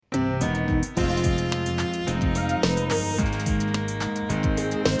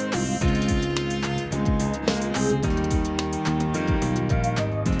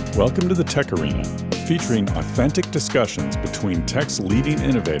Welcome to the TechArena, featuring authentic discussions between tech's leading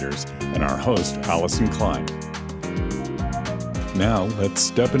innovators and our host, Allyson Klein. Now, let's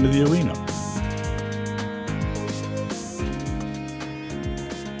step into the arena.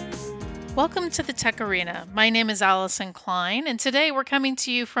 Welcome to the TechArena. My name is Allyson Klein, and today we're coming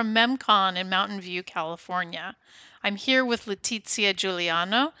to you from MemCon in Mountain View, California. I'm here with Letizia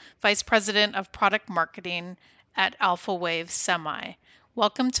Guiliano, Vice President of Product Marketing at Alphawave Semi.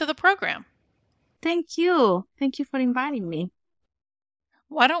 Welcome to the program. Thank you. Thank you for inviting me.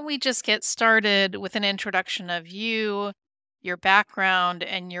 Why don't we just get started with an introduction of you, your background,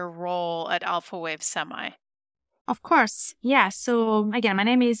 and your role at Alphawave Semi? Of course. Yeah. So again, my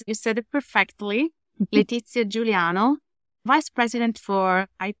name is, you said it perfectly, Letizia Guiliano, Vice President for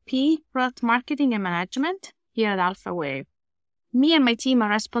IP, Product Marketing and Management here at Alphawave. Me and my team are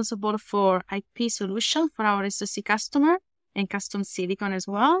responsible for IP solution for our SoC customer and custom silicon as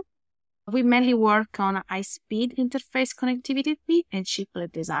well. We mainly work on high-speed interface connectivity and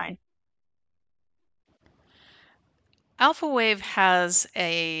chiplet design. Alphawave has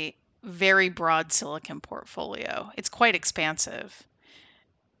a very broad silicon portfolio. It's quite expansive.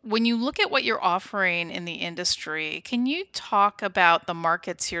 When you look at what you're offering in the industry, can you talk about the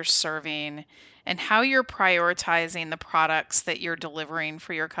markets you're serving and how you're prioritizing the products that you're delivering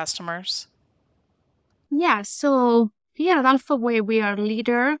for your customers? Yeah, so here at Alphawave, we are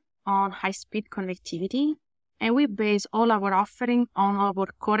leader on high-speed connectivity, and we base all our offering on our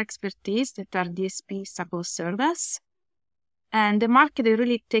core expertise that are DSP support service. And the market that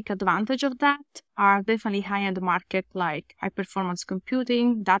really take advantage of that are definitely high-end market like high-performance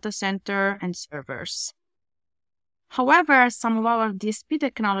computing, data center, and servers. However, some of our DSP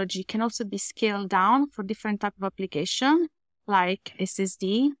technology can also be scaled down for different type of application like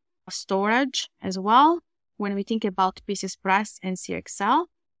SSD, storage as well, when we think about PC Express and CXL.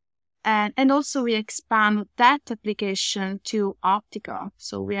 And also we expand that application to optical.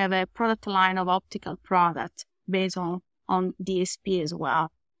 So we have a product line of optical product based on DSP as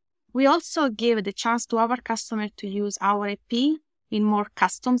well. We also give the chance to our customer to use our IP in more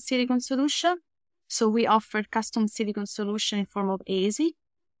custom silicon solution. So we offer custom silicon solution in form of ASIC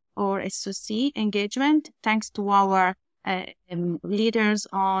or SoC engagement, thanks to our leaders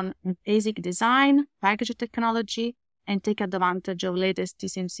on ASIC design, package technology, and take advantage of latest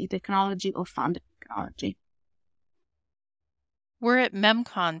TSMC technology or foundry technology. We're at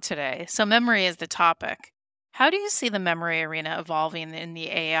MemCon today, so memory is the topic. How do you see the memory arena evolving in the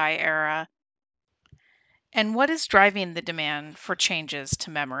AI era? And what is driving the demand for changes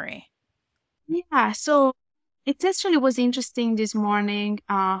to memory? Yeah, so it actually was interesting this morning.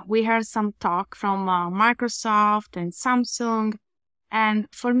 We heard some talk from Microsoft and Samsung. And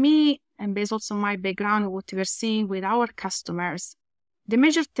for me, and based also on my background, what we're seeing with our customers, the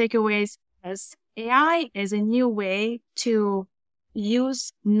major takeaways is AI is a new way to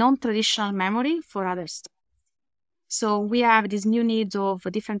use non-traditional memory for other stuff. So we have these new needs of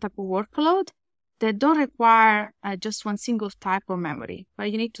a different type of workload that don't require just one single type of memory,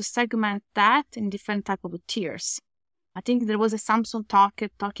 but you need to segment that in different type of tiers. I think there was a Samsung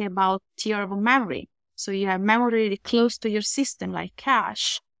talking about tier of memory. So you have memory really close to your system, like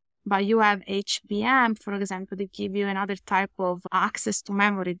cache, but you have HBM, for example, that give you another type of access to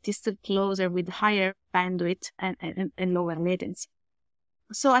memory distant closer with higher bandwidth and lower latency.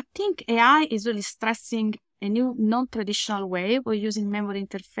 So I think AI is really stressing a new non-traditional way of using memory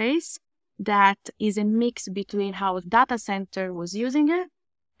interface that is a mix between how data center was using it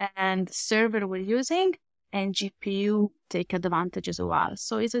and server were using and GPU take advantage as well.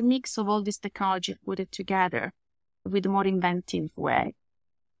 So it's a mix of all this technology put it together with a more inventive way.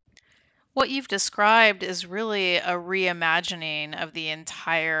 What you've described is really a reimagining of the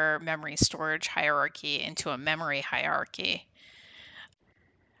entire memory storage hierarchy into a memory hierarchy.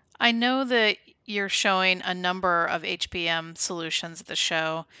 I know that you're showing a number of HBM solutions at the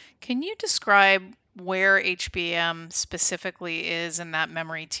show. Can you describe where HBM specifically is in that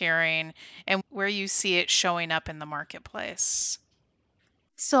memory tiering and where you see it showing up in the marketplace?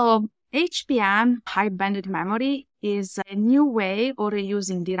 So HBM, high bandwidth memory, is a new way of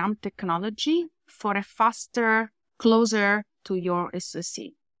using DRAM technology for a faster, closer to your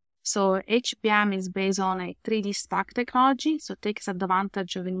SoC. So HBM is based on a 3D stack technology, so it takes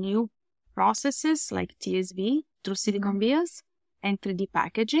advantage of new processes like TSV through silicon vias and 3D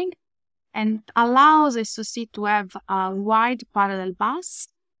packaging, and allows SoC to have a wide parallel bus,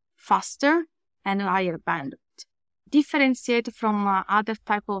 faster, and higher bandwidth. Differentiate from other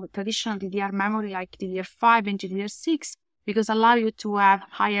type of traditional DDR memory like DDR5 and DDR6 because allow you to have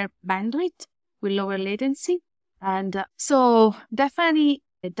higher bandwidth with lower latency. And so definitely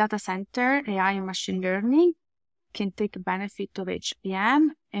a data center, AI and machine learning can take benefit of HBM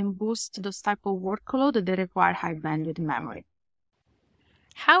and boost those type of workload that require high bandwidth memory.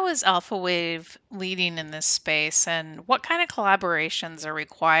 How is Alphawave leading in this space, and what kind of collaborations are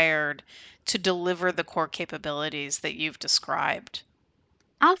required to deliver the core capabilities that you've described?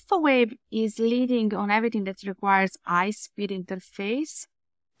 Alphawave is leading on everything that requires high-speed interface,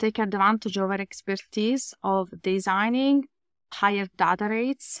 take advantage of our expertise of designing higher data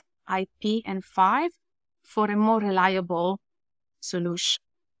rates, IP and 5, for a more reliable solution.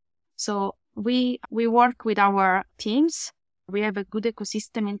 So we work with our teams. We have a good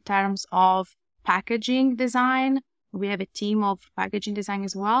ecosystem in terms of packaging design. We have a team of packaging design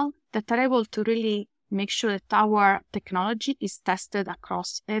as well that are able to really make sure that our technology is tested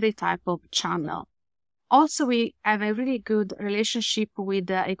across every type of channel. Also, we have a really good relationship with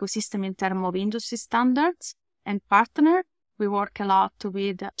the ecosystem in terms of industry standards and partner. We work a lot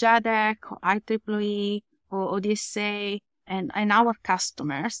with JEDEC, or IEEE, or ODSA, and our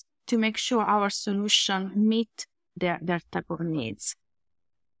customers to make sure our solution meet their type of needs.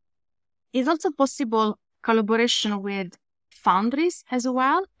 It's also possible collaboration with foundries as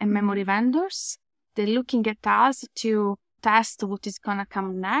well and memory vendors. They're looking at us to test what is going to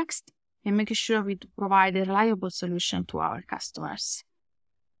come next and making sure we provide a reliable solution to our customers.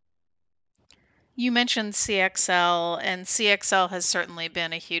 You mentioned CXL, and CXL has certainly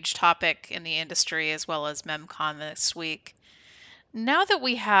been a huge topic in the industry as well as MemCon this week. Now that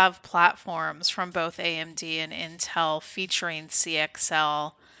we have platforms from both AMD and Intel featuring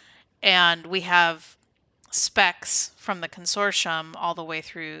CXL, and we have specs from the consortium all the way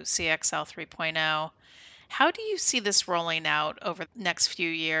through CXL 3.0, how do you see this rolling out over the next few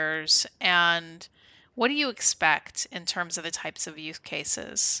years? And what do you expect in terms of the types of use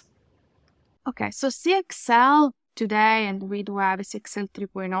cases? Okay, so CXL today, and we do have a CXL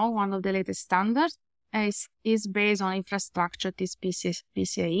 3.0, one of the latest standards, is based on infrastructure, this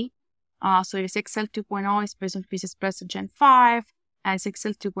PCIe. So CXL 2.0 is based on PCI Express Gen 5, and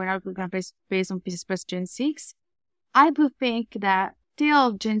CXL 2.0 is based on PCI Express Gen 6. I do think that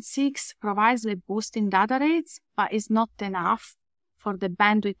still Gen 6 provides a boost in data rates, but is not enough for the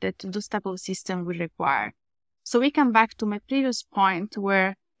bandwidth that those type of systems will require. So we come back to my previous point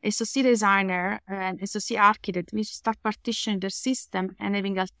where SoC designer and SoC architect need to start partitioning their system and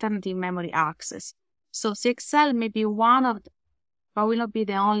having alternative memory access. So CXL may be one of them, but will not be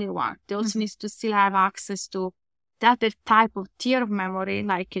the only one. They also need to still have access to the other type of tier of memory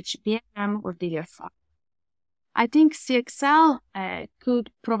like HBM or DDR5. I think CXL could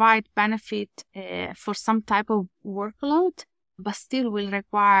provide benefit for some type of workload, but still will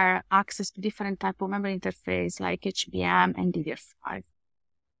require access to different type of memory interface like HBM and DDR5.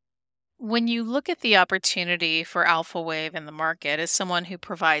 When you look at the opportunity for Alphawave in the market as someone who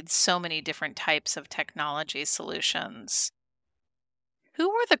provides so many different types of technology solutions,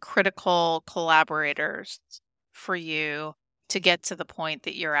 who are the critical collaborators for you to get to the point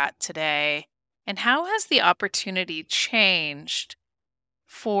that you're at today? And how has the opportunity changed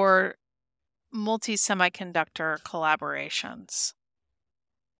for multi-semiconductor collaborations?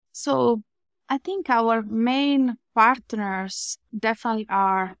 So I think our main partners definitely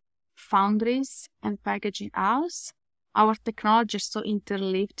are foundries and packaging house. Our technology is so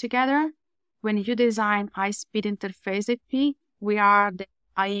interleaved together. When you design high-speed interface IP, we are the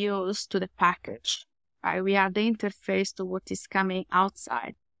IOs to the package, right? We are the interface to what is coming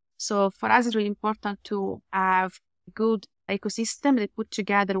outside. So for us, it's really important to have a good ecosystem that put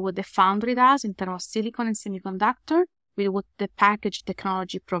together what the foundry does in terms of silicon and semiconductor with what the package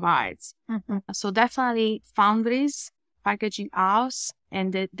technology provides. So definitely foundries, packaging house,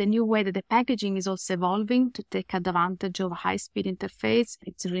 and the new way that the packaging is also evolving to take advantage of high-speed interface.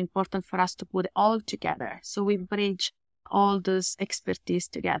 It's really important for us to put it all together. So we bridge all those expertise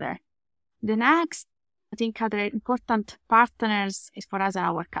together. The next, I think, other important partners is for us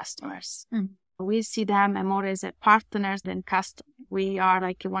our customers. We see them more as a partners than customers. We are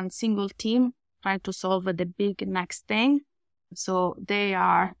like one single team trying to solve the big next thing. So they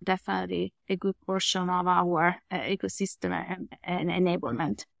are definitely a good portion of our ecosystem and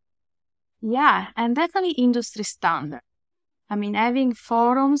enablement. Yeah, and definitely industry standard. I mean, having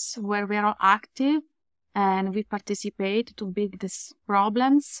forums where we are all active and we participate to build these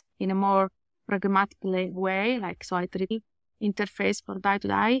problems in a more pragmatic way, like so I3 interface for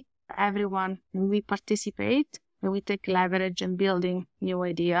die-to-die. Everyone, we participate and we take leverage in building new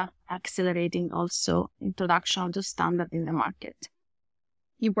idea, accelerating also introduction of the standard in the market.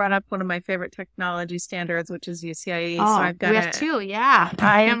 You brought up one of my favorite technology standards, which is UCIe. Oh, so I've got we are too. Yeah,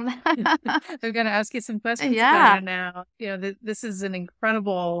 I am. I've got to ask you some questions Yeah. about it now. This is an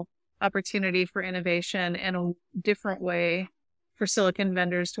incredible opportunity for innovation and a different way for silicon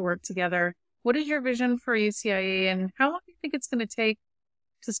vendors to work together. What is your vision for UCIe, and how long do you think it's going to take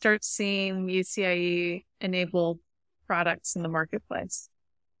to start seeing UCIe-enabled products in the marketplace?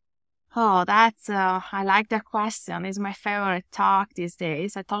 Oh, I like that question. It's my favorite talk these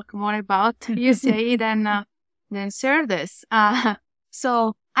days. I talk more about UCIe than service.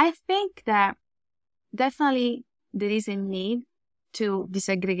 So I think that definitely there is a need to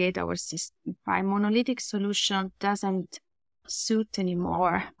disaggregate our system. A monolithic solution doesn't suit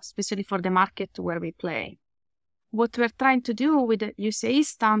anymore, especially for the market where we play. What we're trying to do with the UCIe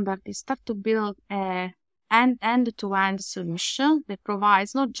standard is start to build an end-to-end solution that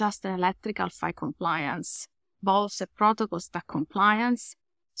provides not just an electrical PHY compliance, but also protocol stack compliance.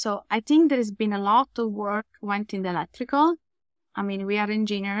 So I think there has been a lot of work went in the electrical. I mean, we are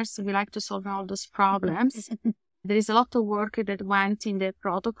engineers, we like to solve all those problems. There is a lot of work that went in the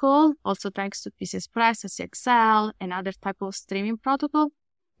protocol, also thanks to PCI Express, CXL, and other type of streaming protocol.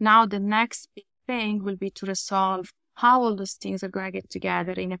 Now the next big thing will be to resolve how all those things are going to get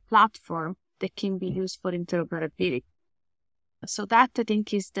together in a platform that can be used for interoperability. So that, I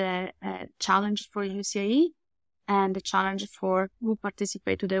think, is the challenge for UCIe and the challenge for who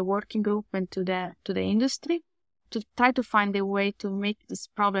participate to the working group and to the industry, to try to find a way to make this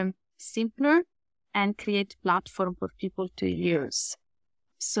problem simpler and create platform for people to use.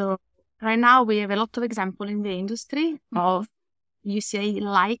 So right now we have a lot of examples in the industry of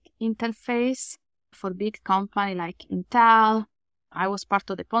UCIe-like interface for big company like Intel. I was part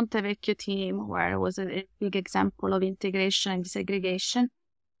of the Ponte Vecchio team where it was a big example of integration and disaggregation.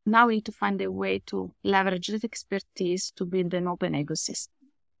 Now we need to find a way to leverage that expertise to build an open ecosystem.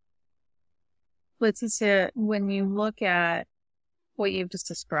 Letizia, when you look at what you've just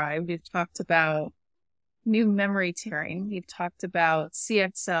described, you've talked about new memory tiering. You've talked about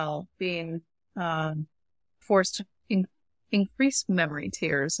CXL being forced to increase memory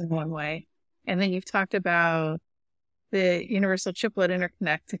tiers in one way. And then you've talked about the Universal Chiplet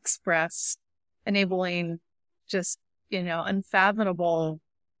Interconnect Express enabling just, unfathomable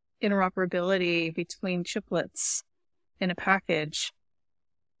interoperability between chiplets in a package.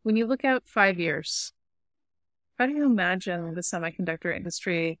 When you look out 5 years, how do you imagine the semiconductor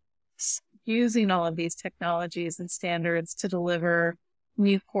industry using all of these technologies and standards to deliver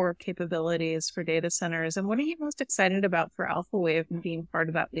new core capabilities for data centers? And what are you most excited about for Alphawave and being part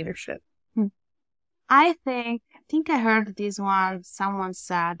of that leadership? I think I heard this one. Someone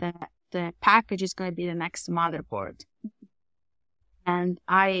said that the package is going to be the next motherboard. And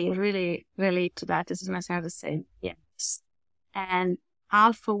I really relate to that. This is myself to say yes. And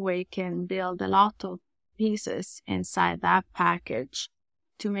Alphawave can build a lot of pieces inside that package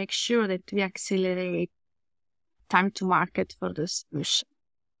to make sure that we accelerate time to market for the solution.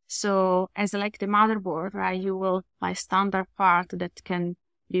 So as like the motherboard, right, you will buy standard part that can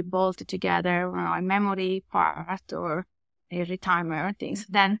be bolted together, a memory part or a retimer, things.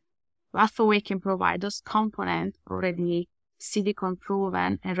 Then Alphawave can provide those components already silicon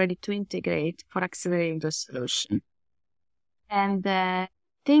proven and ready to integrate for accelerating the solution. And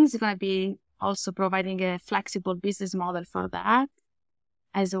things are going to be also providing a flexible business model for that,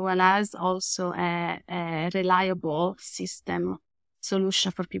 as well as also a reliable system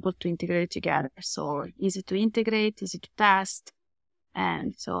solution for people to integrate together. So easy to integrate, easy to test.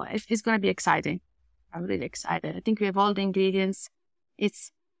 And so it's going to be exciting. I'm really excited. I think we have all the ingredients.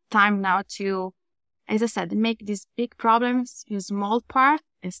 It's time now to, as I said, make these big problems in small part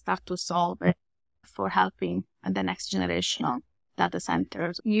and start to solve it for helping the next generation of data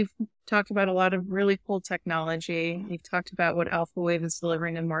centers. You've talked about a lot of really cool technology. You've talked about what Alphawave is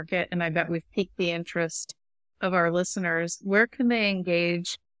delivering in market, and I bet we've piqued the interest of our listeners. Where can they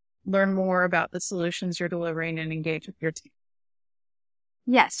engage, learn more about the solutions you're delivering, and engage with your team?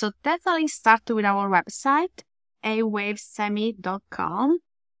 Yeah, so definitely start with our website, awavesemi.com.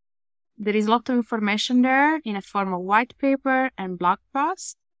 There is a lot of information there in a form of white paper and blog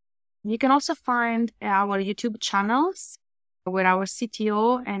posts. You can also find our YouTube channels where our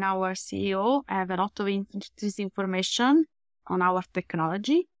CTO and our CEO have a lot of interesting information on our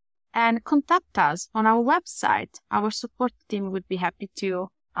technology. And contact us on our website. Our support team would be happy to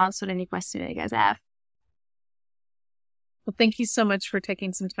answer any questions you guys have. Well, thank you so much for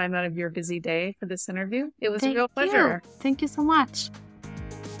taking some time out of your busy day for this interview. It was a real pleasure. Thank you so much.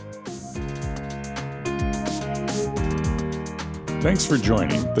 Thanks for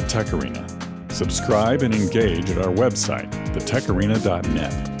joining the TechArena. Subscribe and engage at our website,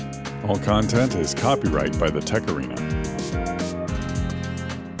 thetecharena.net. All content is copyright by the TechArena.